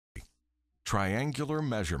triangular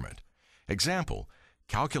measurement. Example,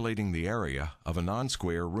 calculating the area of a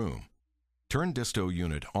non-square room. Turn Disto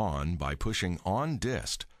unit on by pushing On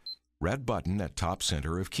Dist, red button at top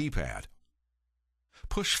center of keypad.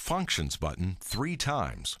 Push Functions button 3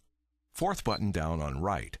 times, fourth button down on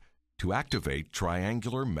right, to activate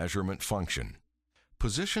triangular measurement function.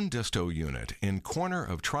 Position Disto unit in corner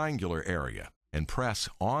of triangular area and press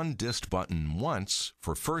On Dist button once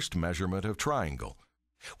for first measurement of triangle,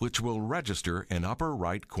 which will register in upper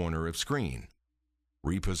right corner of screen.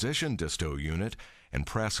 Reposition Disto unit and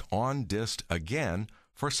press On Dist again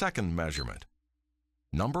for second measurement.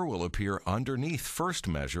 Number will appear underneath first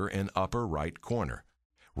measure in upper right corner.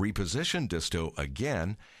 Reposition Disto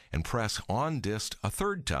again and press On Dist a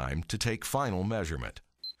third time to take final measurement.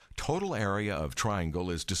 Total area of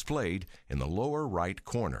triangle is displayed in the lower right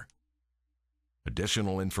corner.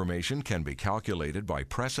 Additional information can be calculated by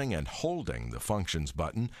pressing and holding the Functions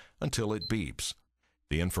button until it beeps.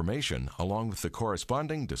 The information, along with the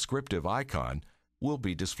corresponding descriptive icon, will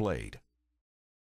be displayed.